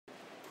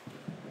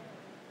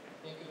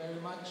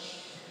very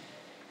much,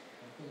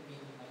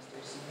 Philippine Meister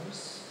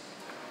Singers.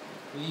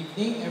 Good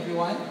evening,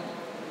 everyone.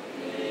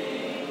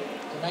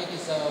 Tonight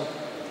is a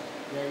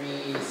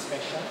very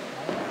special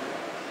night.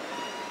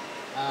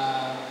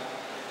 Uh,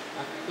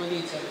 Actually,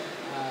 it's a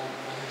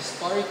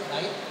historic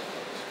night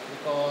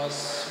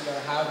because we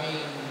are having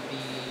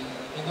the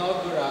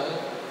inaugural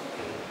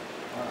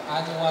or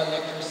annual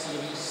lecture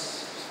series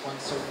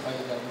sponsored by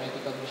the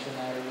Medical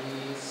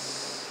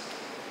Missionaries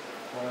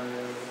for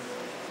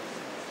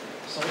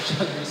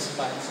Social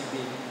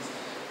Responsibilities.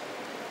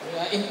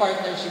 In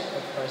partnership,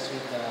 of course,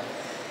 with the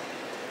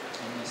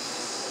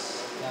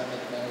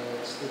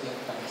Medical Student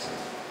Council.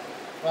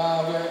 We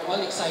are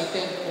all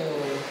excited to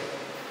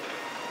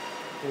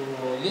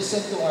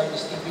listen to our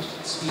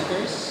distinguished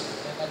speakers.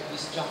 And at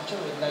this juncture,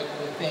 we'd like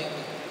to thank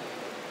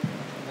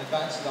in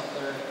advance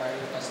Dr.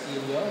 Carlo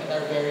Castillo and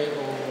our very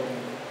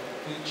own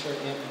future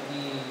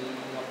MD,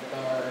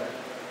 Dr.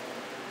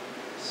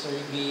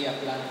 Sergei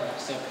Aclan, for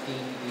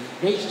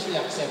graciously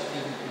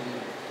accepting the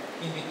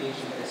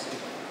invitation to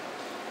speak.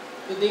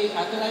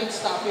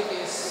 Tonight's topic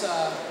is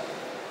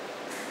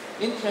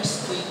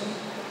interesting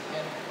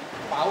and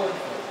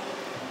powerful.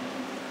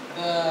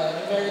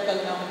 The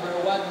numerical number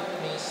 1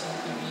 may seem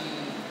to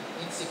be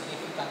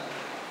insignificant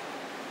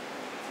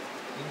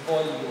in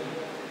volume,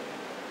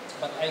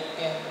 but I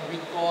can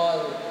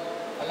recall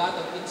a lot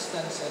of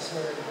instances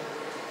where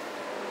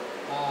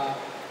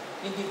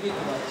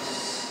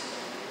individuals,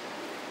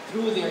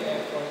 through their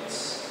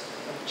efforts,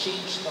 have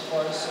changed the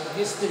course of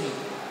history,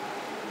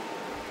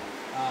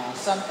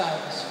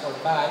 sometimes for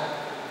bad,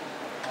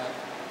 but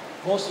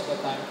most of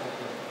the time for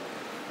good.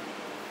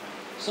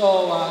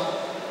 So,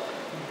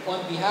 on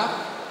behalf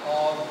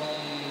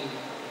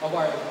of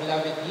our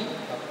beloved Dean,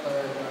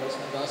 Dr. Doris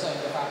Mendoza, and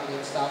the faculty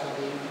and staff of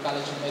the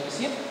College of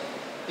Medicine,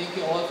 thank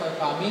you all for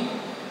coming,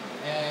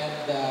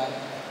 and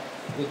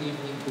good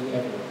evening to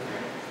everyone.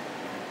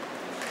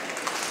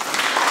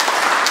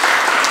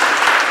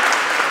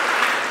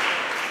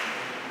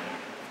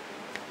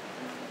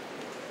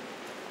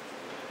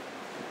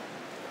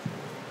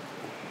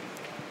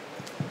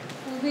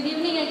 Good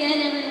evening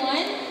again,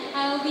 everyone.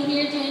 I will be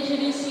here to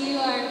introduce you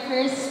our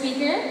first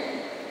speaker.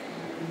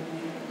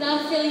 The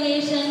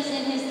affiliations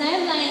in his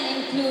timeline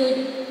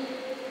include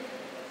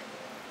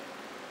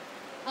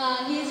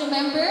he is a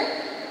member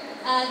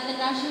at the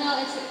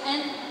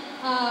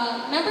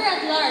member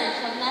at large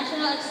of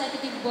National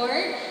Executive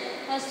Board,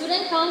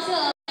 Student Council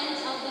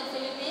Alliance of the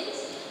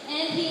Philippines,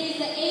 and he is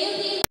the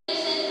AUP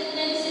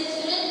Medicine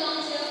Student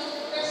Council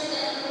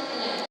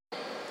President-elect.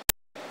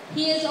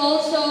 He is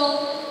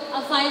also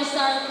a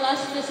 5-star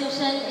plus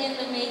physician in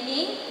the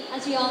making,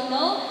 as we all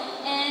know,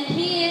 and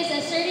he is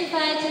a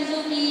certified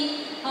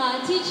Suzuki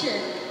teacher.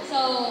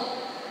 So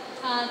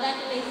that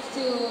relates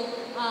to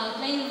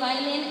playing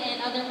violin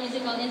and other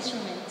musical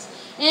instruments.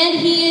 And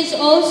he is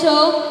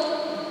also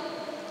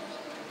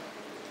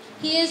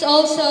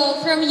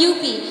from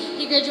UP.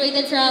 He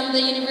graduated from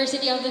the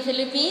University of the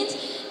Philippines,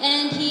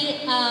 and he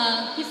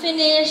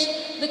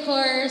finished the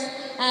course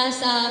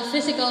as a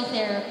physical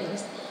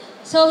therapist.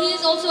 So he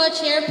is also a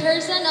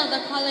chairperson of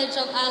the College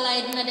of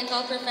Allied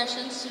Medical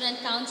Professions Student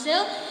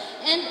Council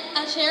and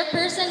a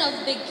chairperson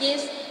of the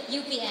GIS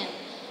UPN.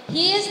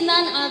 He is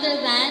none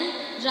other than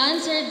John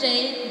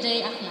Sergei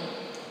J. Aclan.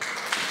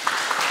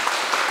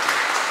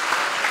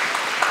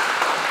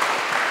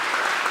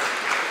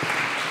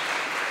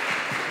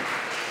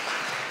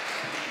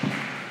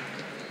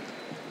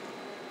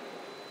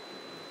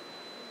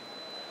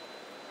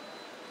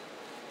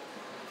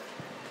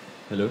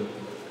 Hello.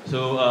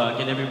 So,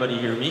 can everybody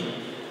hear me?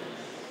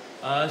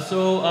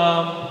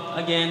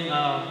 Again,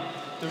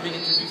 to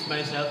reintroduce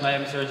myself, I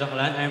am Sergei.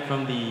 I'm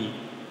from the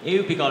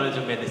AUP College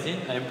of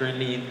Medicine. I am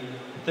currently in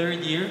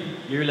 3rd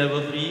year level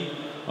 3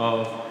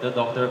 of the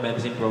Doctor of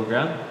Medicine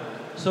program.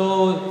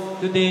 So,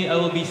 today I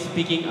will be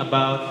speaking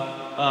about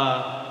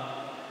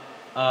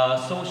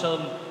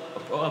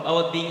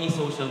being a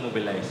social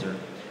mobilizer.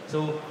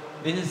 So,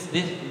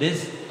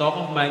 this talk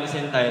of mine is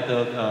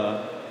entitled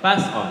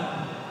Pass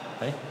On.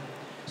 Okay?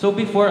 So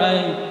before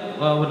I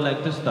would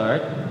like to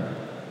start,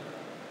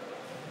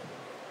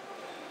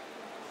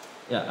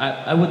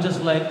 I would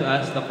just like to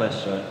ask the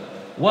question,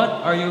 what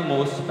are you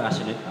most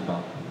passionate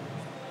about?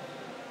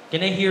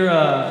 Can I hear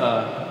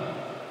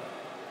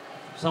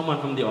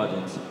someone from the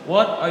audience?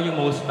 What are you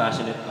most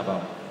passionate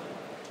about?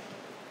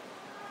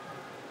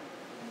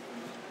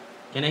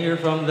 Can I hear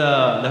from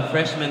the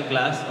freshman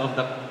class of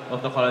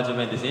the College of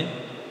Medicine?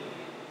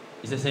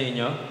 Isa sa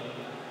inyo?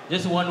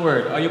 Just one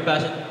word. Are you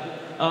passionate?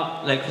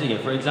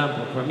 For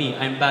example, for me,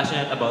 I'm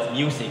passionate about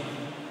music.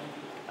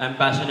 I'm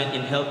passionate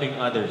in helping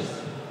others.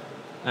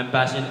 I'm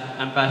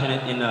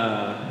passionate in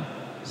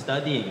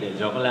studying.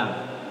 Joke lang.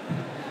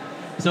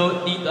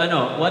 So,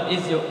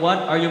 what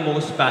are you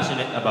most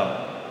passionate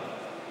about?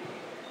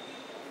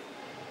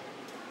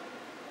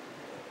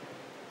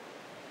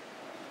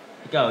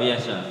 Ikaw,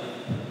 yes, siya.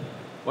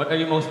 What are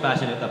you most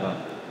passionate about?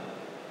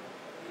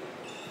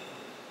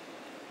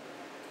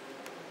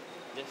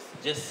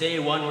 Just say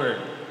one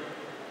word.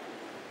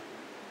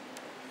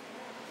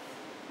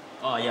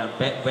 Oh, yeah,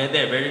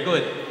 pwede, very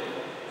good.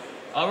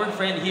 Our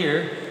friend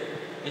here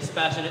is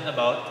passionate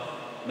about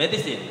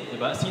medicine, di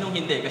ba? Sinong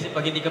hindi? Kasi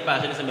pag hindi ka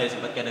passionate sa medicine,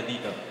 ba't ka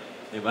nandito?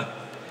 Di ba?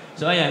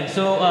 So, ayan.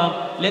 So,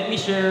 let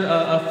me share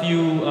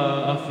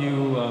a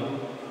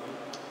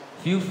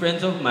few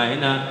friends of mine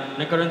na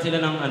nagkaroon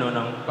sila ng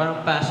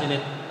parang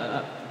passionate.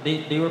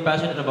 They were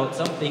passionate about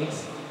some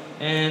things,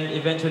 and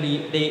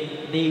eventually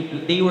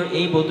they were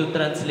able to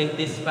translate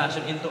this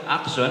passion into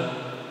action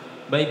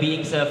by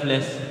being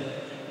selfless,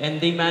 and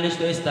they managed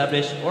to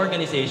establish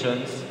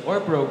organizations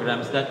or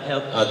programs that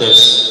help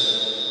others.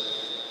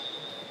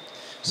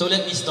 So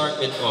let me start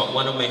with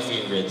one of my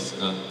favorites.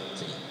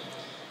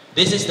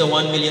 This is the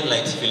 1 Million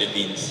Lights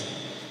Philippines.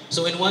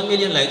 So in 1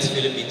 Million Lights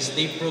Philippines,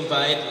 they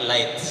provide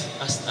lights,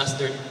 as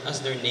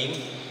their name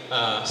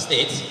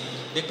states,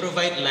 they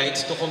provide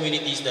lights to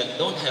communities that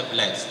don't have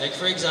lights. Like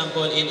for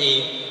example, in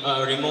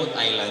a remote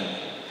island,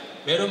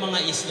 meron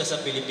mga isla sa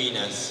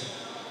Pilipinas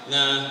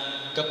na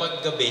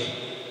kapag gabi,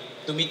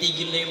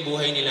 tumitigil na yung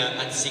buhay nila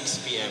at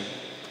 6 p.m.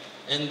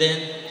 And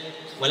then,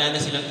 wala na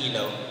silang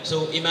ilaw.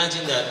 So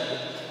imagine that,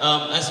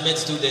 as med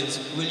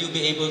students, will you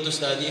be able to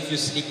study if you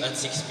sleep at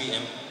 6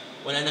 p.m.?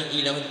 Wala nang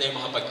ilaw, hindi tayo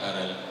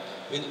makapag-aral.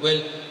 Well,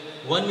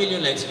 1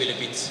 Million Lights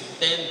Philippines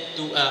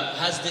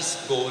has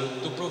this goal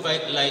to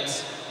provide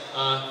lights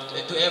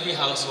to every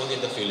household in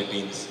the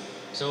Philippines.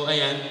 So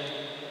ayan,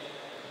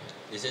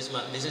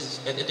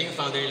 ito yung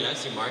founder nila,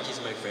 si Mark,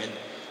 he's my friend.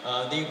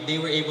 They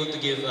were able to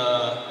give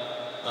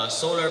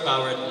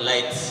solar-powered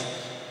lights.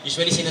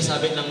 Usually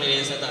sinasabit lang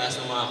nila sa taas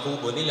ng mga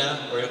kubo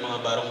nila or yung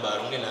mga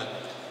barong-barong nila.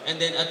 And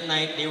then at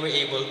night, they were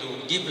able to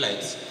give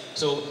lights.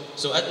 So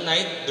at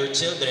night, their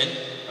children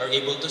are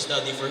able to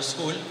study for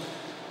school.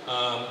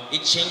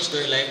 It changed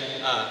their life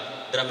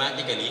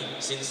dramatically,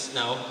 since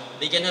now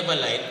they can have a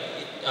light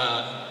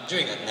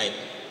during at night.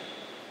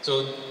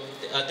 So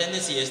a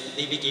tendency is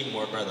they became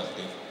more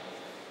productive.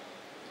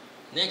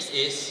 Next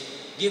is,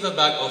 give a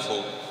bag of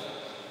hope.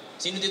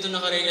 Sino dito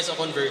nakarelate sa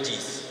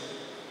Convergys?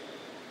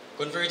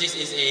 Convergys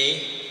is a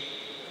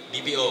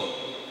BPO.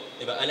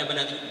 Diba? Alam ba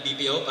natin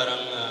BPO? Parang,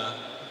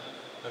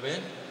 ano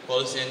yan?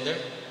 Call center?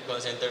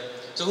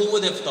 So who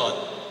would have thought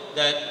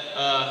that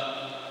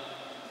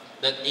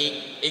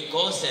a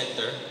call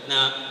center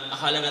na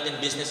akala natin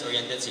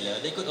business-oriented sila,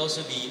 they could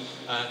also be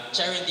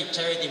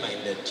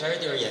charity-minded,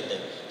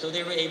 charity-oriented. So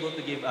they were able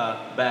to give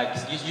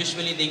bags.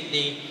 Usually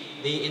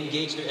they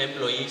engage their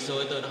employees.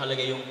 So ito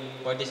nakalagay yung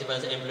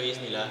participants sa employees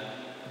nila.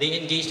 They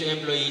engage their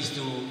employees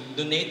to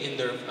donate in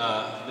their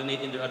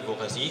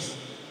advocacies,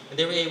 and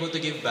they were able to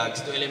give bags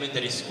to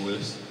elementary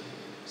schools.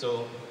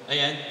 So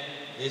ayan,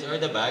 these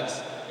are the bags,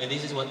 and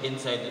this is what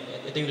inside.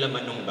 Ito yung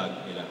laman ng bag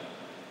nila.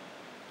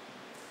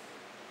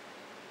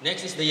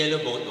 Next is the Yellow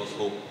Boat of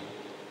Hope.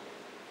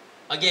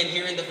 Again,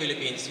 here in the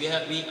Philippines,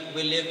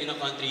 we live in a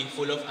country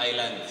full of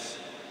islands.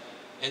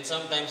 And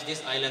sometimes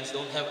these islands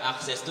don't have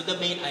access to the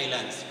main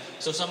islands.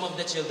 So some of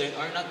the children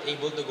are not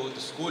able to go to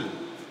school.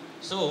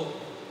 So,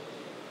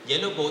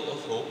 Yellow Boat of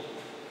Hope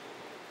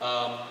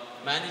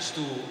managed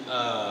to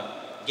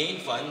gain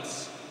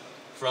funds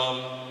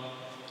from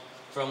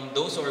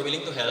those who are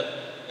willing to help,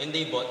 and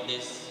they bought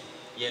this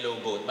yellow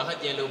boat.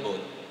 Bakit yellow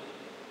boat?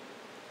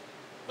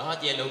 Bakit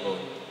yellow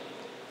boat?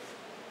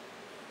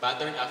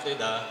 Patterned after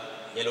the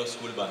yellow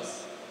school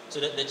bus,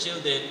 so that the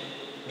children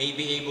may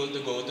be able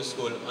to go to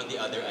school on the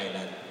other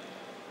island.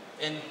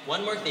 And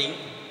one more thing,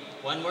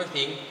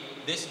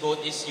 this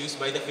boat is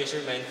used by the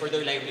fishermen for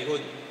their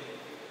livelihood.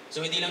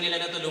 So hindi lang nila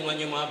natulungan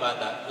yung mga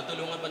bata,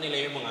 natulungan pa nila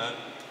yung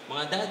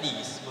mga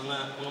daddies,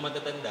 mga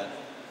matatanda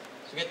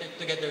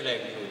to get their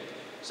livelihood.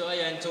 So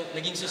ayan, so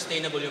naging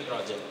sustainable yung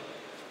project.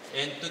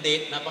 And to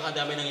date,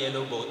 napakadami ng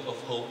Yellow Boat of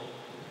Hope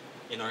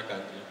in our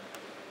country.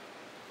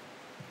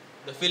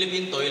 The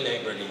Philippine Toy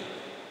Library.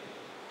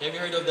 Have you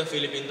heard of the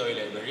Philippine Toy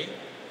Library?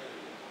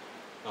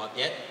 Not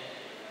yet?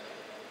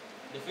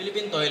 The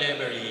Philippine Toy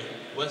Library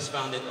was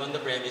founded on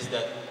the premise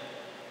that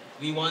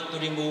we want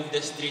to remove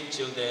the street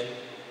children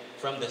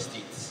from the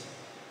streets.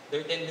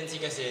 Their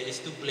tendency kasi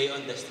is to play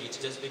on the streets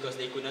just because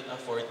they could not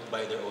afford to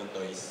buy their own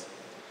toys.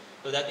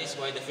 So that is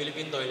why the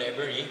Philippine Toy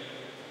Library,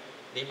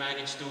 they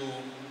managed to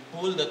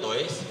pool the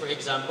toys. For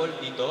example,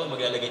 dito,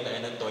 maglalagay tayo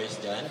ng toys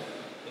dyan.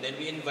 And then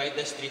we invite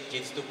the street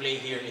kids to play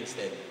here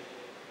instead.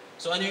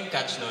 So ano yung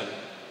catch nun?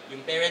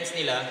 Yung parents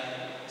nila,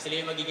 sila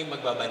yung magiging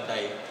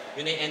magbabantay.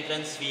 Yun ay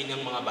entrance fee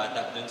ng mga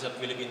bata dun sa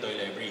Philippine Toy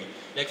Library.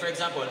 Like for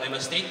example, I'm a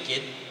street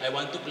kid, I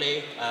want to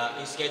play,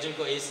 yung schedule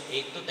ko is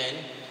 8 to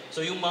 10. So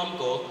yung mom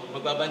ko,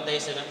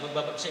 magbabantay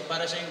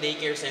para siya yung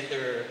daycare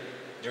center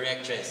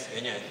directress.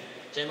 Ganyan.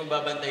 Siya yung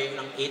magbabantay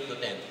ng 8 to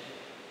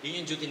 10. Yun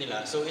yung duty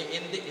nila. So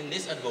in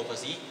this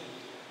advocacy,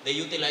 they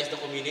utilize the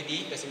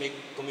community kasi may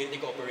community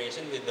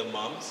cooperation with the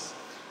moms,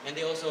 and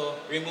they also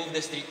remove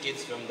the street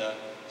kids from the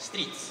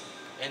streets.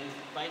 And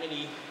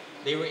finally,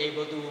 they were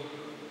able to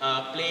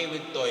play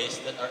with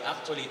toys that are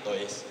actually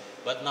toys,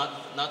 but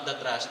not the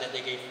trash that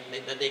they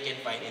can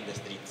find in the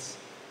streets.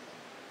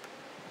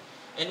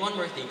 And one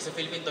more thing, sa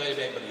Philippine Toy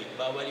Library,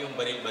 bawal yung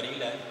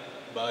baril-barilan,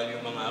 bawal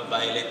yung mga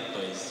violent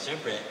toys.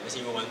 Siyempre,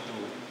 kasi we want to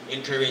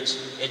encourage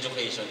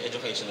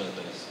educational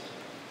toys.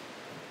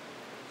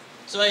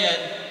 So ayan,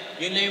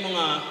 yun lang yung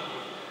mga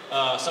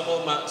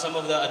some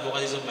of the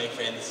advocacies of my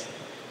friends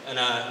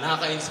na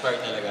nakaka-inspire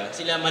talaga.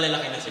 Sila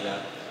malalaki na sila.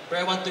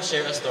 Pero I want to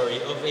share a story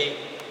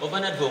of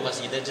an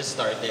advocacy that just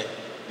started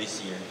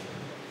this year.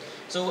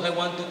 So I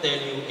want to tell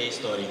you a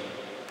story.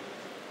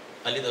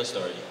 A little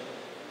story.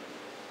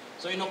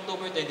 So in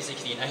October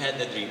 2016, I had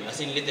the dream,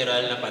 as in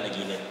literal na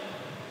panaginip.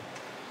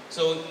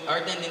 So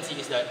our tendency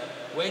is that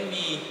when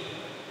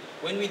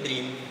we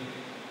dream,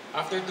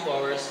 after 2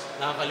 hours,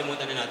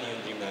 nakakalimutan na natin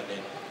yung dream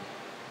natin.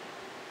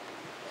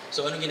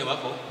 So anong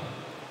ginawa ko?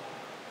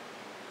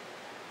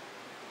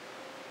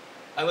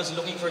 I was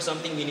looking for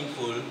something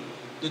meaningful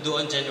to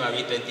do on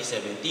January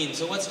 2017.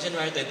 So what's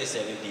January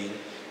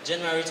 2017?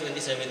 January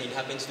 2017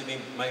 happens to be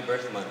my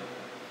birth month.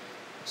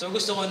 So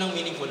gusto ko ng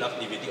meaningful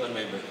activity on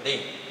my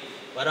birthday.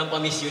 Parang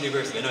pa-Miss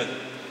Universe, ganun.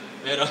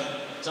 Pero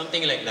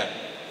something like that.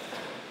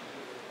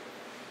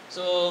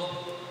 So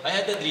I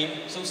had the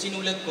dream. So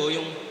sinulat ko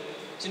yung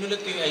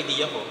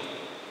idea ko.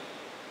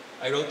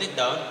 I wrote it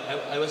down.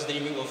 I was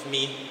dreaming of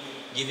me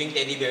giving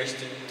teddy bears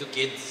to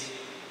kids,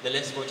 the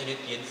less fortunate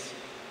kids.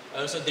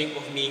 I also dreamed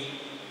of me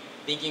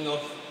thinking of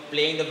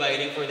playing the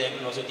violin for them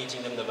and also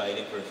teaching them the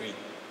violin for free.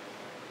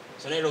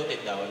 So I wrote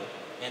it down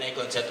and I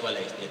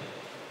conceptualized it.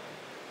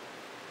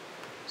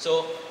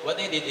 So what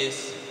I did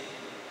is,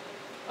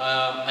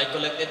 I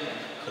collected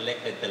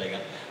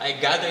talaga. I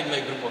gathered my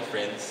group of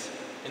friends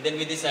and then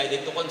we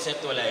decided to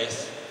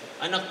conceptualize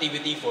an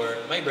activity for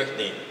my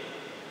birthday.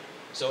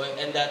 So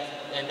and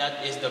that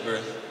is the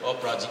birth of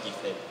Project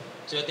Gifted.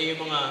 So ito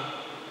yung mga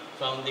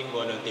founding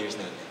volunteers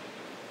natin.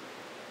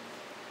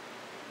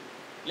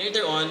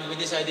 Later on, we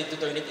decided to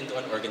turn it into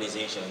an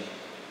organization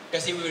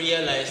kasi we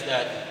realized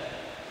that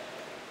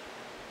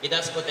it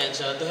has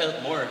potential to help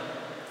more.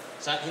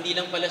 Hindi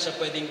lang pala siya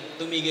pwedeng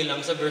tumigil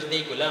lang sa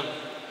birthday ko lang.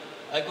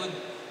 I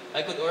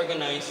could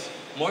organize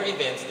more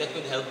events that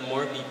could help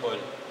more people.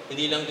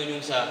 Hindi lang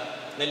dun yung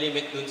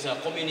na-limit dun sa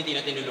community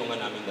na tinulungan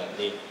namin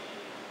dati.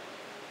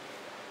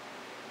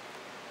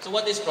 So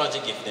what is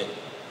Project Gifted?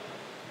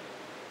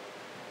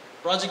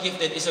 Project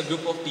Gifted is a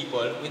group of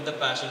people with the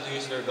passion to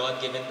use their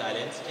God-given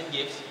talents and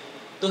gifts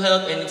to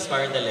help and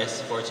inspire the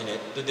less fortunate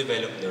to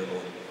develop their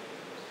own.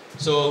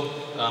 So,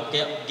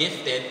 kaya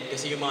gifted,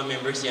 kasi yung mga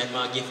members yan,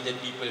 mga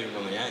gifted people yung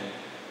mga yan.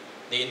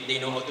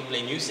 They know how to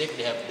play music,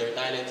 they have their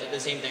talents, at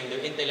the same time, they're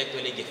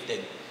intellectually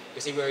gifted.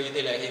 Kasi we are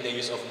utilizing the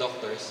use of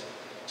doctors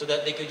so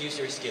that they could use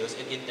their skills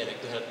and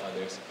intellect to help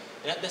others.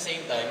 And at the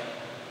same time,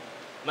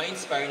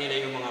 ma-inspire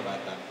nila yung mga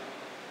bata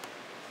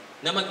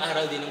na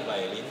mag-aral din ng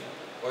violin,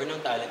 or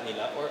ng talent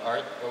nila, or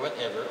art, or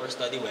whatever, or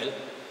study well,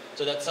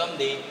 so that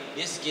someday,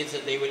 these kids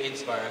that they will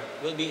inspire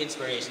will be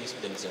inspirations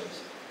to themselves.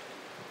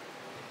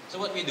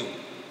 So what we do?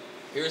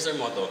 Here's our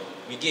motto.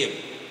 We give.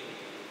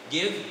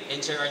 Give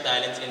and share our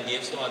talents and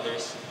gifts to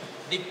others,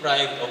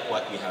 deprived of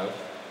what we have.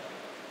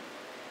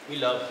 We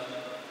love.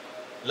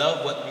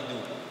 Love what we do,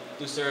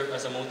 to serve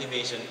as a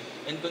motivation,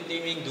 and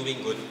continuing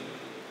doing good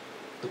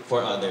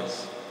for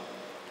others.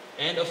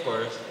 And of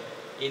course,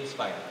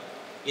 inspire.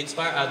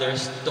 Inspire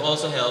others to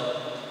also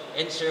help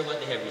and share what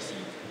they have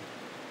received.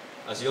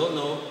 As you all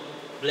know,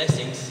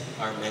 blessings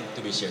are meant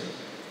to be shared.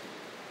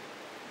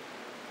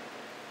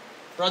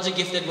 Project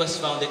Gifted was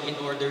founded in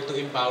order to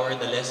empower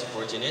the less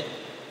fortunate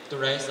to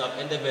rise up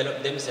and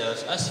develop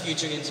themselves as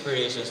future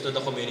inspirations to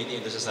the community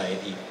and the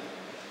society.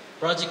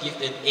 Project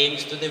Gifted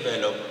aims to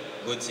develop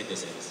good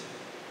citizens.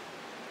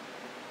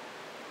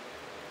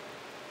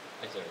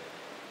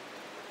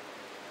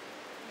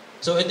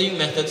 So ito yung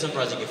methods ng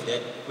Project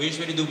Gifted. We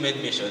usually do med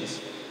missions.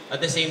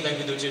 At the same time,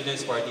 we do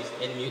children's parties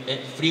and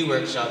free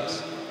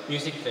workshops,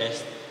 music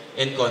fest,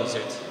 and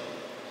concerts.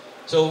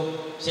 So,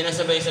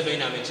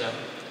 sinasabay-sabay namin siya.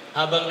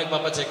 Habang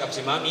nagpapacheck up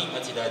si Mommy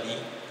at si Daddy,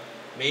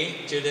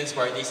 may children's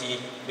party si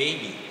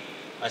Baby,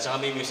 at saka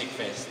may music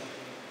fest.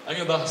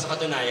 Ano ba, sa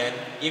katunayan,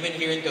 even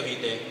here in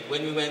Cavite,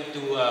 when we went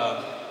to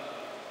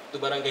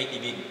Barangay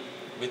Tibig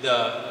with the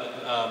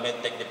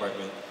MedTech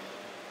department,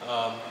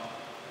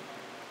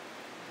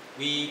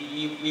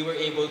 we were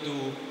able to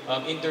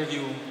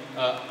interview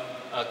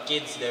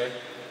kids there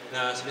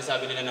na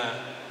sinasabi nila na,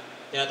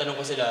 tinatanong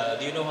ko sila,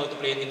 do you know how to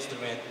play an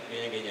instrument?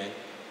 Ganyan.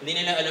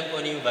 Hindi nila alam kung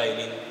ano yung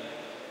violin.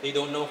 They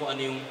don't know kung ano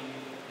yung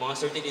mga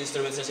certain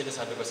instruments na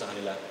sinasabi ko sa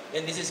kanila.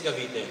 And this is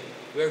Cavite.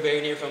 We are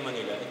very near from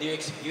Manila. And you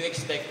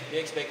expect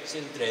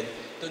children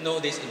to know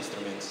these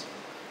instruments.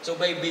 So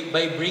by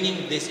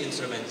bringing these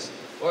instruments,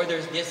 or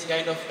there's this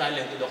kind of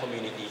talent to the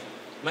community,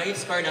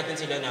 ma-inspire natin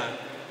sila na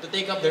to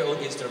take up their own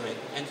instrument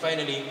and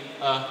finally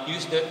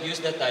use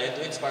that talent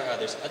to inspire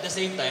others. At the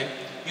same time,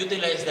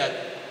 utilize that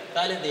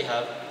talent they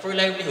have for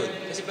livelihood.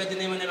 Kasi pwede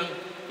naman nilang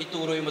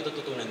ituro yung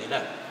matututunan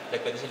nila.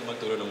 Like pwede sila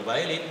magturo ng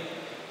violin,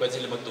 pwede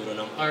sila magturo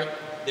ng art,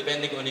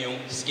 depende kung ano yung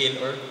skill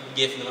or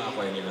gift na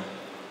ma-acquire nila.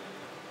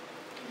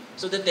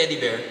 So the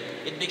teddy bear,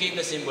 it became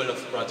the symbol of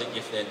Project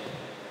Gifted.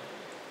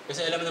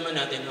 Kasi alam naman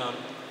natin,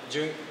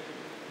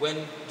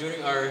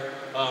 during our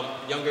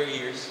younger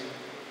years,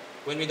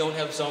 when we don't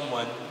have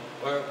someone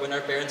or when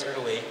our parents are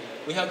away,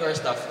 we have our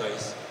stuffed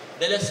toys.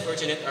 The less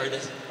fortunate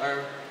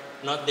are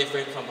not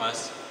different from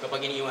us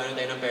kapag iniiwanan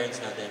tayo ng parents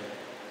natin.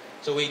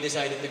 So we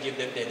decided to give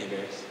them teddy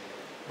bears.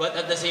 But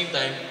at the same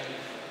time,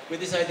 we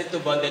decided to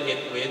bundle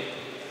it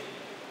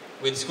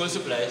with school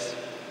supplies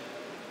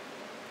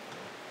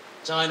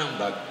tsaka ng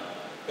bag.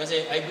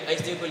 Kasi I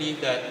still believe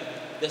that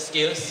the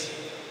skills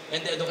and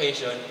the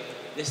education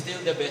is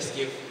still the best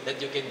gift that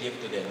you can give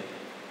to them.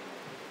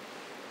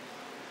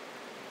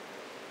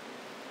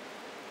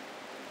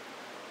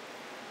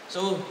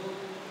 So,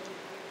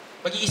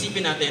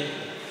 pag-iisipin natin,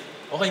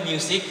 okay,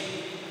 music,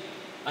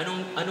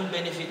 anong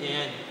benefit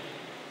niya yan?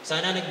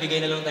 Sana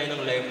nagbigay na lang tayo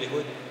ng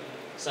livelihood.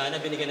 Sana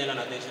binigyan na lang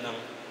natin siya ng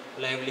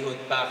livelihood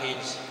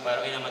package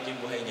para inamat yung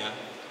buhay niya.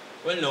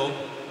 Well, no,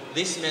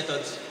 these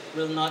methods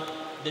will not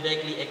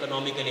directly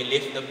economically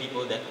lift the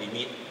people that we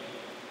meet,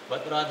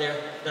 but rather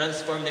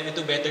transform them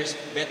into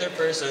better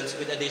persons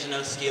with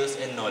additional skills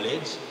and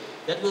knowledge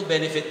that will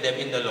benefit them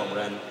in the long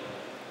run.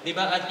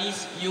 Diba, at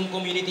least yung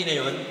community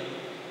na yon,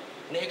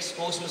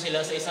 na-expose mo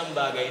sila sa isang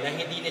bagay na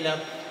hindi nila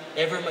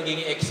ever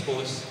magiging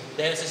exposed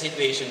dahil sa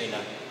situation nila.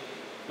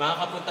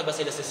 Makakapunta ba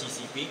sila sa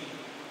CCP?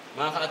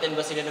 Makaka-attend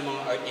ba sila ng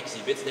mga art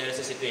exhibits dahil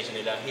sa situation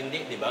nila?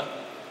 Hindi, di ba?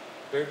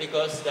 But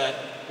because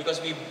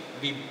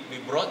we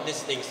brought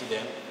these things to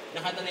them,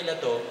 nakita nila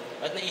to,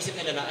 at naisip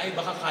nila na, ay,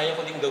 baka kaya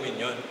ko din gawin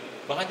yon.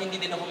 Bakit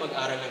hindi din ako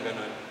mag-aral ng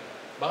ganon?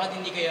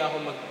 Bakit hindi kaya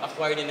ako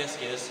mag-acquire din ng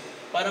skills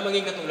para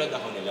maging katulad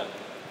ako nila?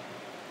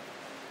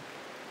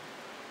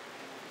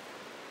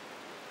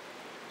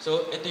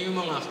 So, ito yung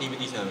mga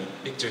activities namin.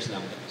 Pictures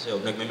lang.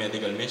 So,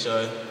 nagme-medical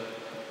mission,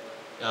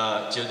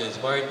 children's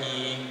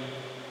party,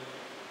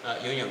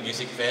 yun yung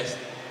music fest.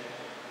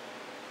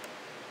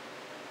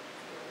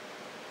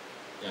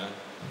 Yeah.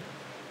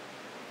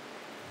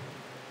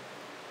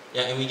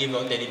 Yeah, and we give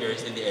out teddy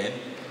bears in the end.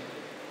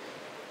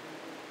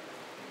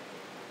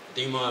 Ito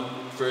yung mga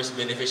first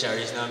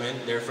beneficiaries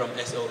namin. They're from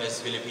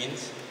SOS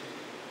Philippines.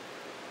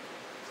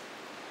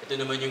 Ito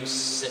naman yung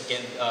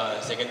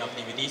second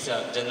activity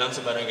dyan lang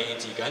sa Barangay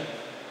Inchikan.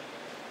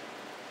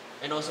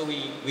 And also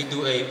we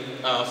do a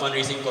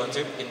fundraising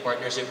concert in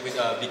partnership with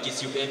Big Kids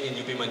UPM in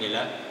UP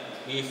Manila.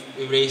 We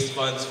raised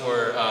funds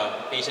for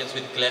patients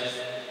with cleft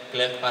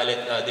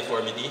palate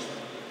deformities.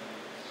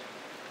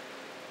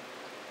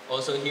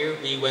 Also here,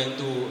 we went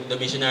to the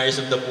Missionaries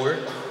of the Poor.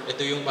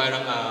 Ito yung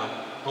parang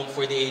home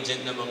for the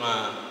aged na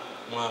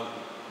mga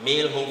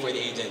male home for the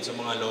aged. So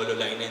mga lolo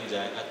lang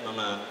nandyan at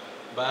mga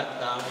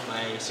batang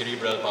may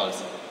cerebral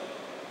palsy.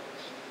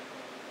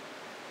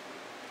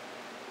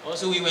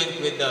 Also, we went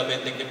with the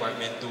MedTech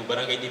department to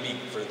Barangay Tibig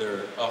for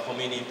their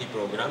community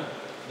program.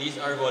 These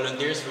are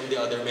volunteers from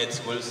the other med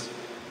schools.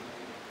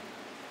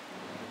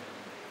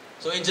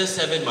 So in just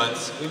 7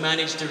 months, we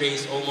managed to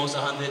raise almost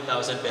 100,000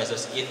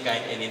 pesos in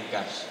kind and in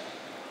cash.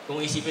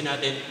 Kung isipin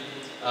natin,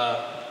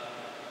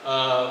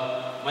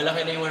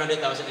 malaki na yung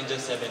 100,000 in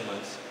just 7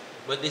 months.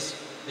 But this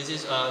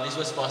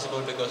was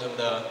possible because of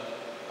the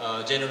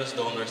generous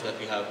donors that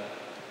we have.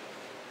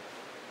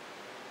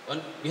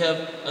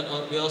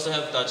 We also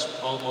have touched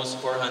almost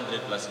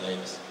 400 plus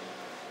lives.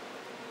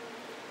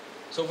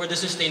 So for the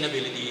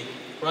sustainability,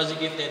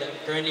 Project Gifted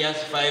currently has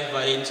 5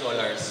 valid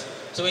scholars.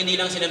 So hindi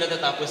lang sila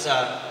natatapos sa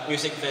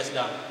music fest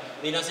lang.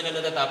 Hindi lang sila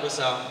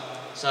natatapos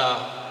sa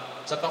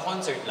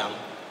pa-concert lang.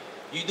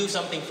 You do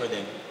something for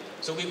them.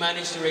 So we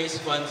managed to raise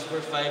funds for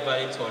 5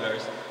 valid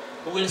scholars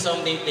who will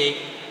someday take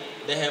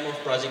the helm of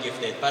Project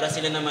Gifted. Para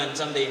sila naman,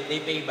 someday,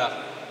 they pay back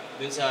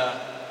dun sa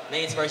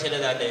na-inspire sila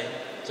dati.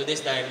 So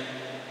this time,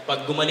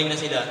 pag gumaling na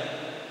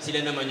sila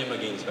naman yung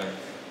mag-inspire.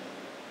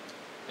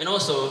 And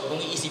also,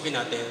 kung iisipin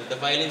natin, the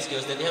violin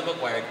skills that they have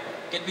acquired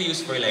can be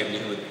used for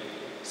livelihood.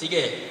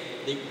 Sige,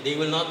 they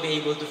will not be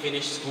able to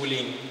finish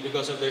schooling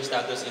because of their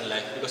status in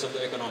life, because of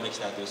their economic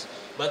status.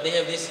 But they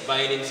have this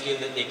violin skill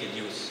that they could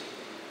use.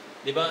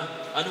 Diba?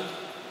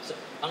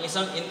 Ang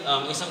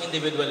isang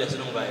individual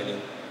lesson ng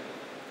violin,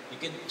 you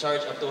could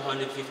charge up to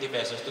 150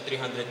 pesos to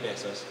 300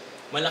 pesos.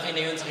 Malaki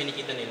na yun sa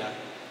kinikita nila,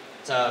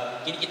 sa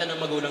kinikita ng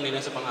magulang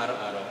nila sa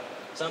pang-araw-araw.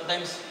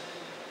 Sometimes,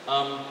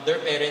 their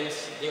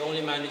parents, they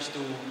only manage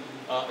to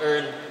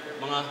earn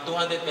mga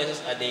 200 pesos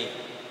a day.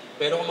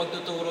 Pero kung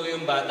magtuturo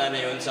yung bata na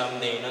yun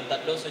someday ng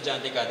 3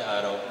 estudyante kada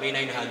araw, may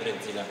 900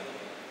 sila.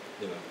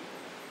 Diba?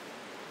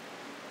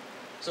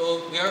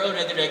 So, we are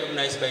already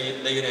recognized by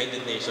the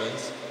United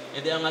Nations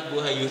and the Angat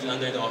Buhay Youth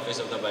under the Office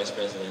of the Vice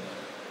President.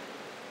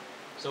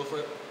 So,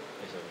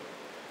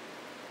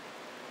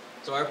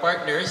 our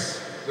partners,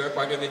 we are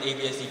partnered with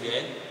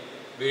ABS-CBN,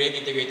 Viren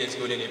Integrated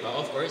School in Ipa,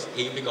 of course,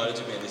 AUP College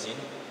of Medicine,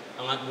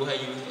 Angat Buhay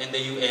Youth, and the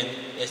UN,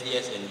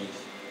 SDSN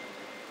Youth.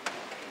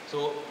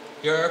 So,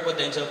 here are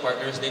potential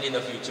partners then in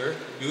the future,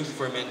 Youth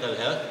for Mental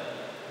Health,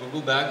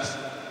 Gugu Bags,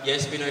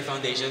 Yes Pinoy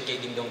Foundation,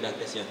 kay Ding Dong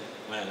Dantes yan.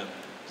 Wala lang,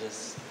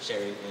 just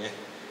sharing.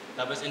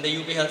 Tapos in the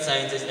UP Health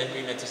Sciences and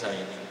Pre-Med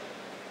Society.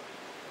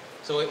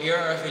 So here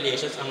are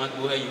affiliations, Angat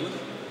Buhay Youth,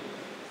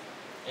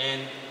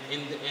 and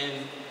in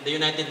the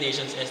United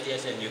Nations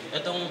SDSN Youth.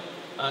 Itong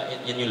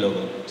Yan yung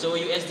logo. So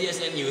yung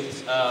SDSN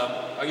Youth,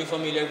 are you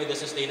familiar with the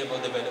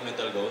Sustainable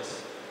Developmental Goals?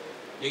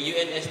 Yung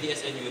UN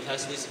SDSN Youth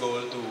has this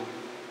goal to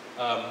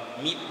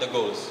meet the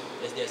goals,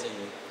 SDSN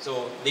Youth.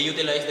 So they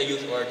utilize the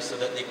youth orgs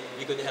so that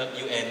we could help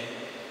UN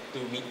to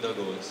meet the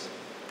goals.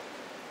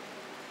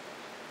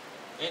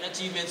 And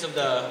achievements of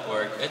the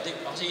org,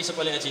 actually isa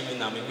pala yung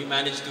achievement namin, we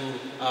managed to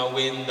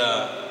win the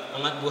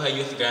Angat Buhay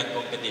Youth Grant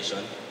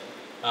Competition.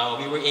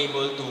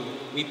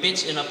 We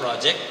pitched in a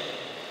project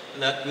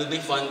that will be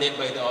funded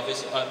by the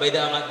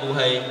Angat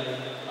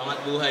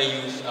Buhay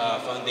Youth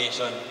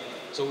Foundation.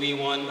 So we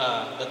won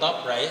the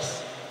top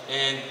prize,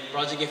 and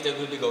Project Gifted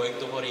will be going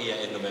to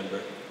Korea in November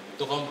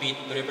to compete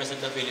to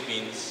represent the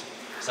Philippines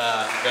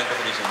sa grant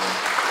competition.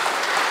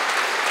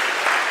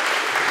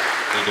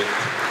 Thank you.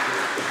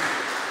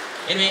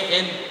 Anyway,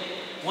 and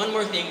one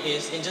more thing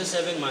is, in just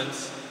 7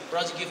 months,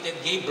 Project Gifted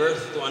gave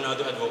birth to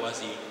another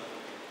advocacy.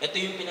 Ito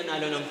yung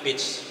pinanalo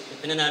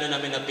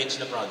namin na pitch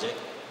na project,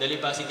 the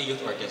Lipa City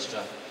Youth Orchestra.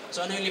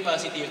 So ano yung Lipa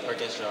City Youth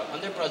Orchestra?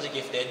 Under Project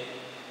Gifted,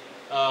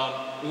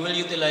 we will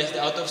utilize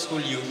the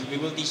out-of-school youth. We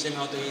will teach them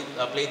how to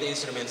play the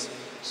instruments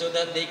so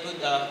that they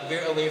could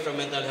veer away from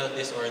mental health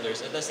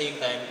disorders. At the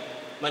same time,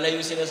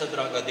 malayo sila sa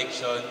drug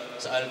addiction,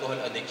 sa alcohol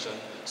addiction.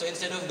 So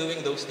instead of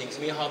doing those things,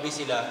 may hobby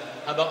sila,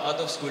 habang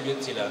out-of-school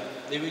youth sila,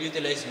 they will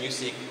utilize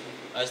music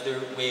as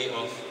their way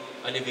of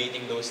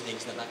alleviating those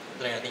things na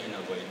try natin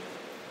in-avoid.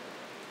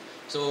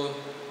 So,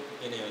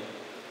 yun na yun.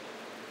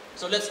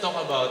 So let's talk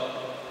about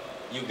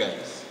you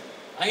guys.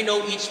 I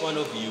know each one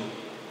of you,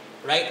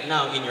 right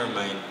now in your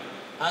mind,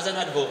 as an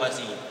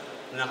advocacy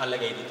na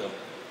nakalagay dito.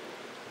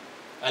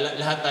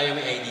 Lahat tayo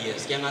may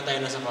ideas. Kaya nga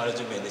tayo nasa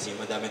College of Medicine,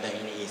 madami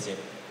tayong iniisip.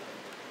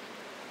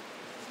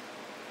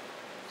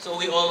 So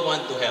we all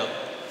want to help.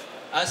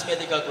 As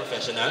medical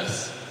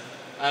professionals,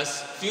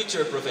 as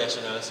future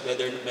professionals,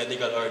 whether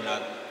medical or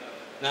not,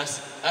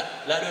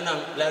 lalo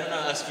na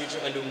as future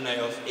alumni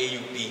of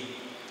AUP,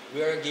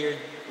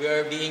 we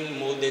are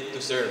being molded to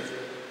serve.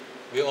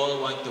 We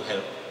all want to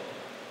help.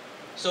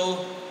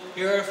 So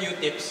here are a few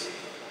tips,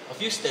 a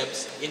few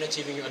steps in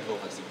achieving your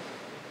advocacy.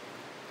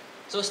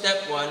 So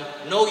step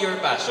 1, know your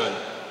passion.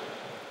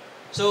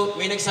 So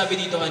may nagsabi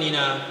dito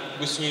kanina,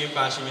 gusto niya yung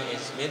passion niya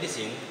is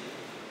medicine.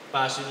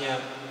 Passion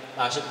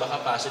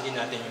din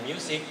natin yung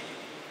music.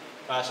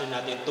 Passion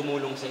natin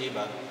tumulong sa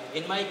iba.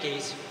 In my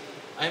case,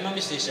 I'm a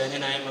musician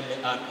and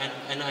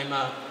I'm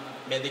a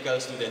medical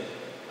student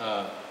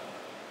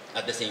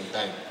at the same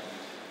time.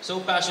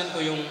 So passion ko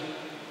yung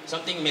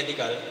something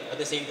medical at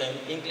the same time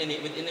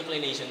with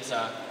inclination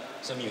sa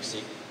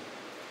music.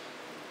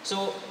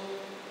 So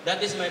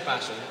that is my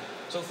passion.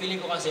 So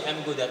feeling ko kasi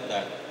I'm good at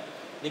that.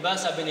 'Di ba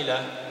sabi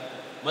nila,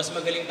 mas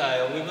magaling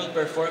tayo, we will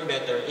perform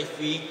better if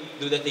we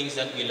do the things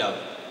that we love.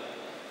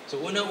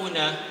 So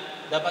unang-una,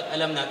 dapat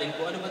alam natin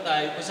kung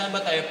saan ba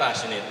tayo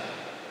passionate.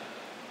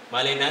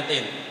 Malay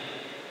natin,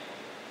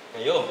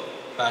 kayo,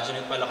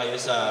 passionate pala kayo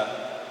sa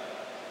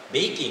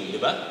baking, di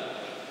ba?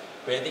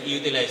 Pwede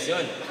i-utilize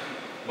yun.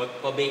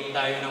 Magpa-bake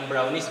tayo ng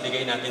brownies,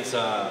 bigay natin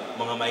sa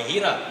mga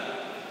mahihirap.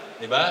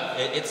 Di ba?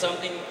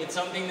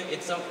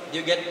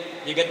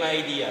 You get my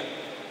idea.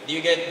 Do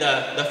you get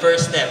the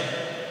first step?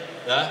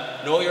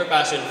 Know your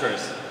passion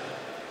first.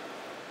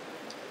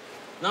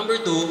 Number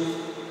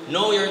 2,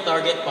 know your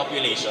target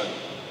population.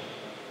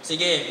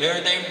 Sige,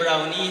 meron tayong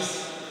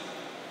brownies,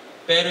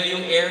 pero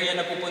yung area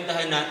na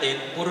pupuntahan natin,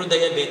 puro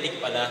diabetic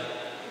pala.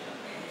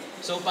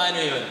 So, paano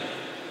yun?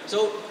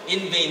 So,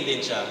 in vain din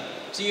siya.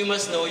 So, you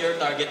must know your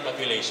target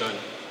population.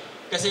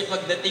 Kasi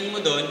pagdating mo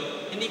doon,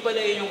 hindi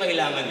pala yun yung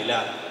kailangan nila.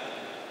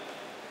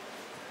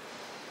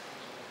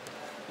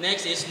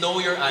 Next is, know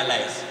your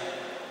allies.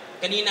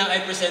 Kanina, I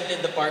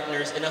presented the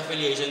partners and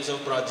affiliations of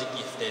Project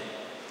Gifted.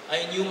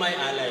 I knew my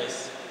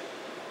allies.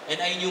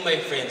 And I knew my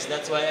friends.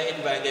 That's why I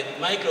invited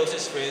my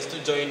closest friends to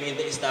join me in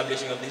the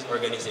establishing of this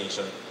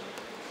organization.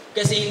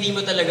 Kasi hindi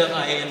mo talaga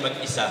kaya yan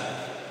mag-isa.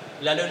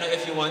 Lalo na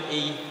if you want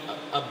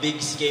a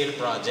big-scale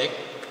project,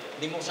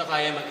 hindi mo siya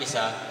kaya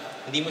mag-isa,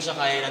 hindi mo siya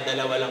kaya na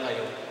dalawa lang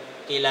kayo.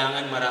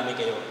 Kailangan marami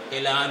kayo.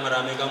 Kailangan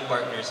marami kang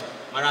partners.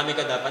 Marami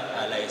ka dapat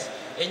allies.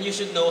 And you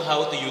should know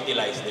how to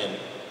utilize them.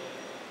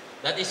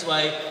 That is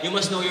why you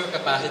must know your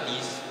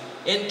capacities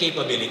and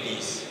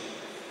capabilities.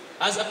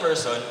 As a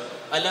person,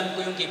 alam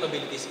ko yung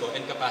capabilities ko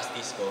and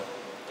capacities ko.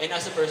 And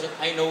as a person,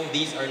 I know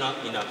these are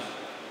not enough.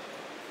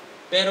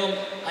 Pero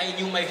I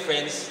knew my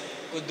friends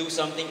could do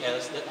something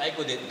else that I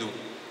couldn't do.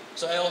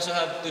 So I also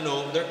have to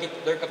know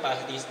their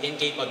capacities and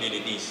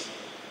capabilities.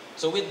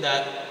 So with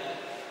that,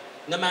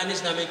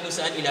 na-manage namin kung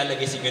saan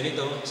ilalagay si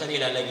ganito, saan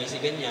ilalagay si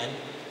ganyan,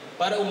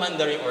 para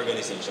umandar yung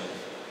organization.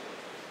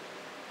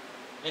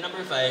 And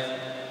number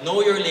 5,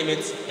 know your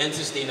limits and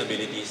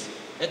sustainabilities.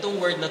 Itong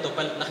word na to,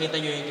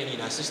 nakita nyo yung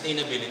kanina,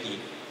 sustainability.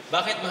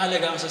 Bakit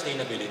mahalaga ang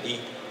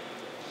sustainability?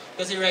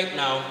 Kasi right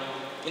now,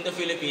 in the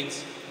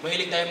Philippines,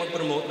 mahilig tayo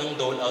mag-promote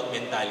ng dole-out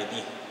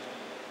mentality.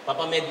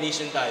 Papa-med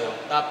nation tayo,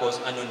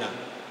 tapos ano na?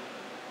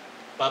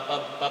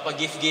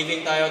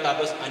 Papa-gift-giving tayo,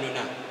 tapos ano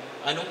na?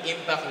 Anong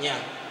impact niya?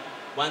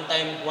 One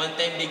time,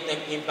 big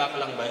time impact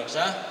lang ba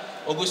siya?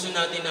 o gusto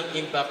natin ng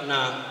impact na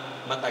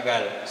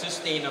matagal,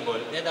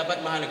 sustainable,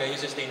 dapat mahalaga yung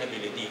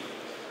sustainability.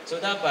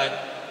 So dapat,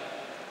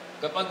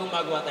 kapag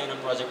gumagawa tayo ng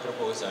project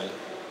proposal,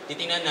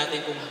 titingnan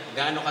natin kung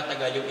gaano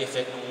katagal yung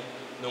effect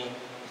nung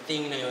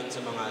thing na yon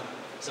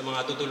sa mga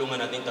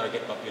tutulungan nating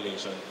target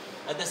population.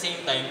 At the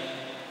same time,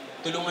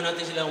 tulungan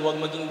natin silang huwag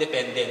maging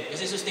dependent.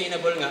 Kasi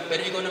sustainable nga,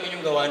 pero ikaw naman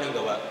yung gawa ng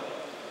gawa.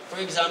 For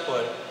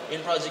example,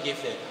 in Project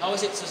Gifted, how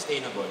is it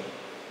sustainable?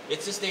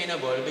 It's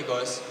sustainable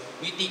because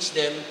we teach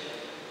them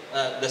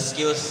the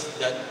skills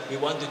that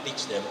we want to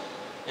teach them.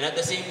 And at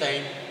the same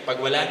time, pag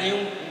wala na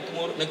yung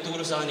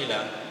nagturo sa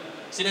kanila,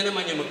 sila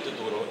naman yung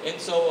magtuturo, and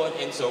so on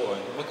and so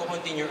on.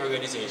 Magko-continue your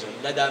organization,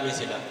 dadami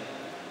sila.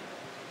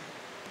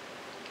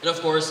 And of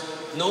course,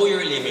 know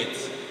your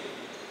limits.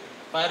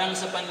 Parang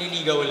sa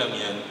panliligaw lang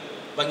yan.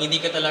 Pag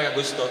hindi ka talaga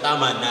gusto,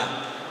 tama na.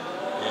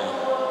 Yeah.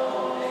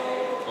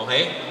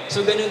 Okay?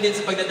 So, ganun din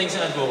sa pagdating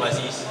sa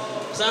advocacies.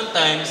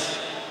 Sometimes,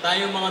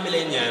 tayong mga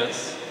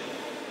millennials,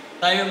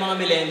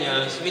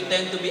 we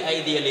tend to be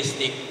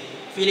idealistic.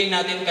 Feeling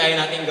natin kaya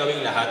natin gawing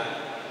lahat.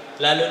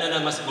 Lalo na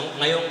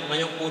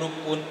ngayong puro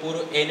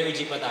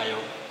energy pa tayo.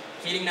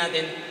 Feeling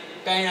natin,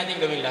 kaya natin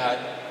gawin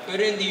lahat.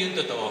 Pero hindi yun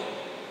totoo.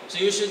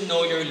 So you should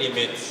know your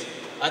limits.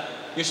 At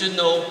you should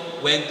know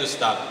when to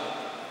stop.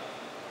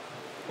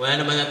 Wala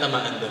naman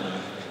natamaan doon.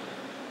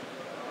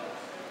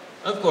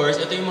 Of course,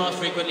 ito yung mga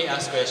frequently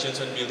asked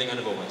questions on building an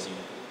advocacy.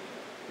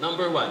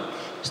 Number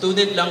 1,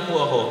 student lang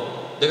po ako.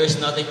 There is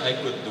nothing I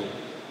could do.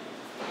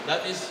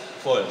 That is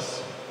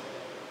false.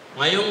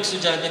 Ngayong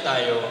estudyante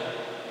tayo,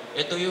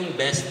 ito yung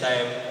best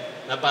time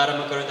na para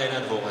magkaroon tayo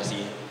ng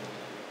advocacy.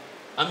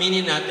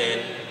 Aminin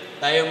natin,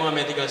 tayo mga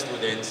medical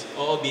students,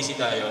 oo, busy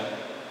tayo.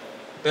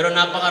 Pero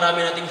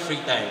napakarami nating free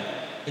time.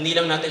 Hindi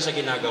lang natin siya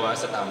ginagawa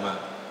sa tama.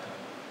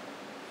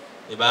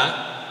 Diba?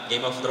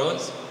 Game of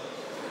Thrones?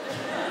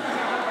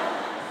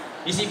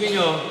 Isipin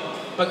nyo,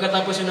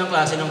 pagkatapos yun ng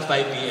klase ng 5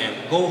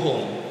 p.m., go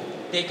home,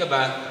 take a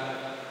bath,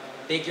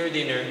 take your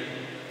dinner,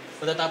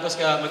 pagkatapos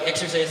ka,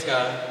 mag-exercise ka,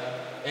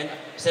 and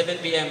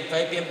 7 p.m.,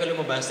 5 p.m. ka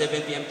lumabas,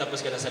 7 p.m.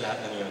 tapos ka na sa lahat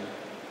ng yun.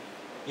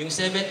 Yung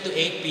 7 to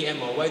 8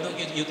 p.m. mo, why don't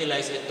you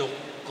utilize it to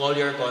call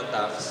your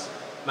contacts,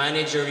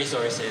 manage your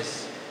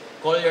resources,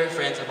 call your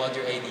friends about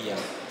your idea.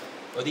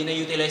 O di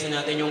na-utilize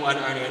na natin yung 1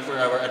 hour na yun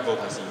for our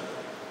advocacy.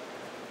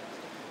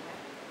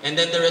 And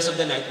then the rest of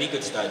the night, we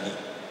could study.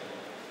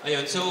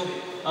 Ayun, so,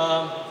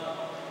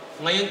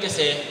 ngayon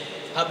kasi,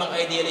 habang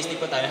idealistic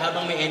pa tayo,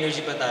 habang may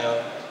energy pa tayo,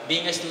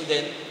 being a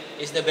student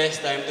is the best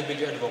time to build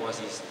your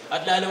advocacies.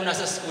 At lalong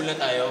nasa school na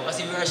tayo,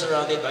 kasi we are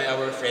surrounded by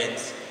our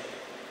friends.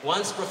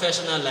 Once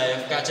professional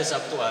life catches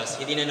up to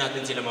us, hindi na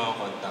natin sila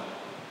makakontak.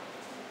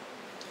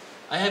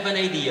 I have an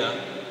idea,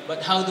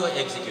 but how do I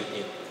execute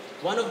it?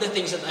 One of the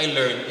things that I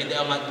learned in the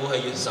Angat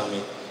Buhay Youth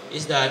Summit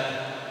is that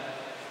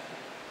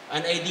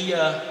an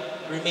idea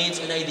remains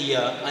an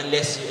idea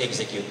unless you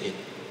execute it.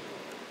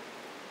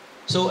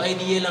 So,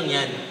 idea lang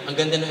yan. Ang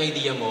ganda ng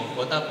idea mo,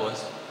 o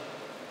tapos,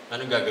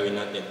 anong gagawin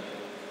natin?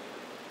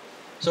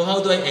 So,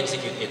 how do I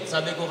execute it?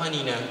 Sabi ko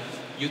kanina,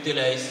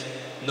 utilize,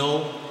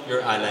 know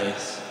your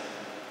allies.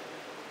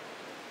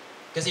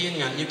 Kasi yun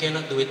nga, you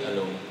cannot do it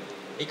alone.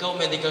 Ikaw,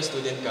 medical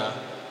student ka,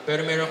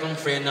 pero meron kang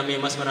friend na may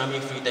mas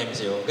maraming free time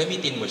sa'yo,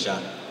 gamitin mo siya.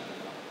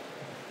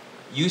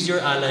 Use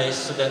your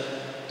allies so that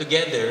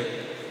together,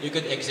 you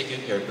could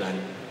execute your plan.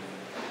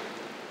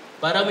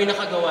 Para may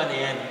nakagawa na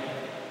yan,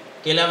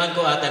 kailangan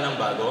ko ata ng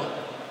bago.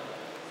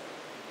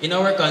 In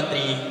our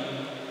country,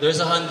 there's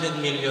 100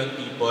 million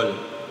people.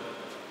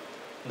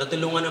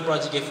 Natulungan ng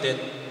Project Gifted,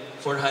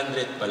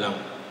 400 pa lang.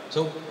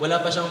 So,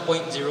 wala pa siyang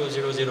 0.0001.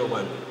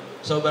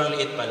 Sobrang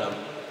liit pa lang.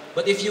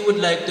 But if you would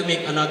like to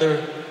make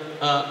another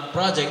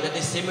project that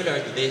is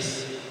similar to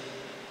this,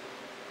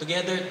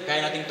 together,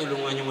 kaya nating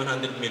tulungan yung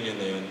 100 million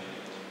na yun.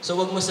 So,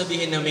 wag mo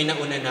sabihin na may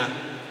nauna na.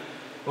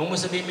 Wag mo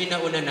sabihin may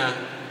nauna na.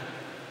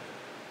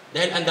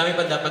 Dahil ang dami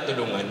pa dapat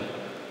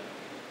tulungan.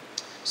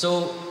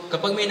 So,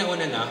 kapag may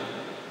nauna na,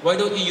 why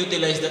don't you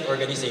utilize that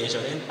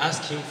organization and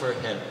ask him for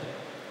help?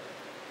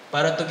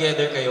 Para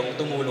together kayong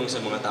tumulong sa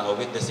mga tao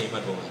with the same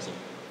advocacy.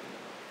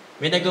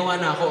 May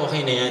nagawa na ako,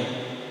 okay na yan.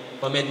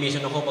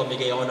 Pam-admission ako,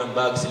 pamigay ako ng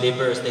bags,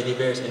 slippers, teddy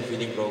bears, and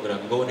feeding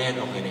program. Go na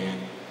yan, okay na yan.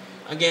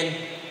 Again,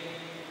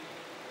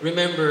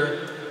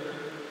 remember,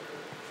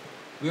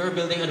 we are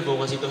building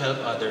advocacy to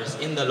help others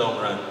in the long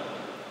run.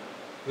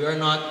 We are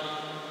not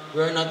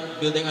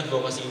building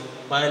advocacy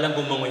para lang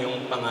bumango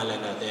yung pangalan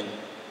natin.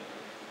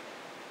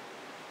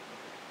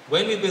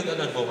 When we build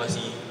an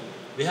advocacy,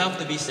 we have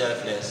to be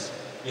selfless.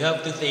 You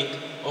have to think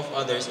of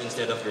others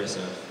instead of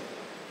yourself.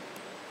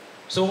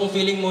 So kung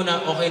feeling mo na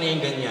okay na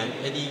yung ganyan,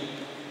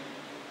 edi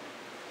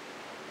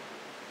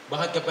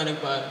why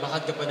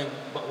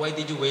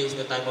did you waste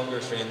the time of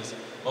your friends,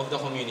 of the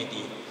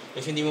community,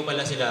 if hindi mo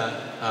pala sila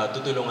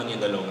tutulungan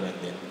in the long run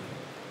din?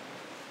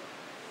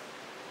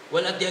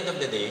 Well, at the end of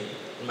the day,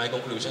 in my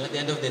conclusion, at the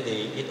end of the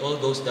day, it all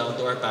goes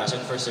down to our passion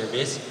for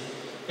service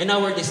and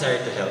our desire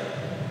to help.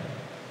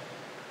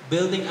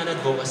 Building an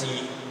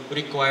advocacy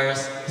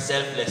requires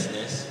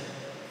selflessness,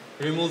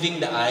 removing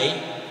the I,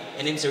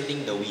 and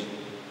inserting the we.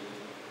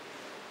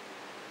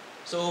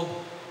 So,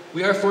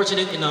 we are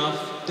fortunate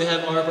enough to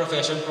have our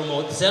profession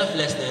promote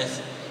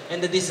selflessness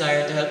and the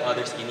desire to help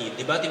others in need.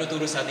 Diba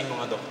tinuturo sa ating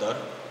mga doktor?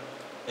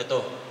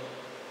 Ito.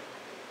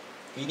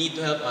 We need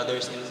to help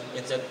others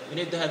we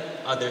need to help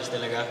others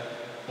talaga.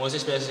 Most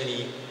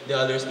especially the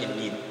others in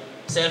need.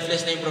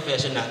 Selfless na yung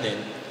profession natin.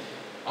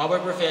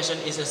 Our profession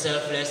is a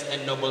selfless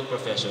and noble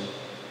profession.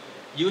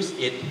 Use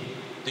it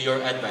to your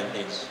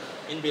advantage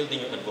in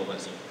building your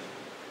advocacy.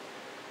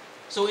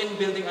 So in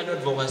building an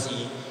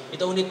advocacy,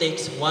 it only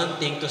takes one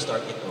thing to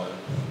start it all.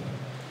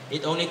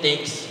 It only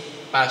takes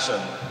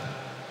passion.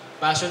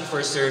 Passion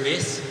for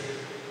service,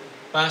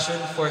 passion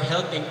for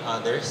helping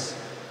others,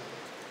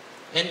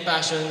 and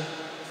passion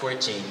for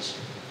change.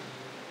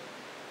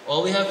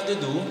 All we have to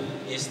do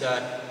is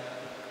that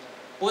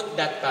put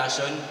that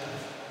passion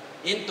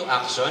into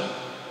action,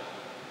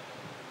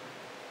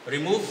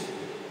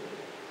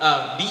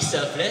 be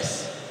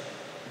selfless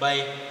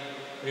by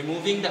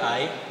removing the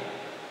I,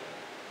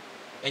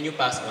 and you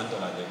pass on to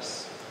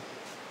others.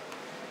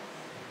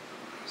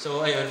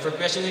 So ayun, for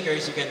questions and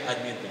queries, you can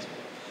unmute this.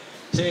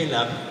 So yun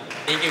lang.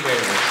 Thank you very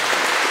much.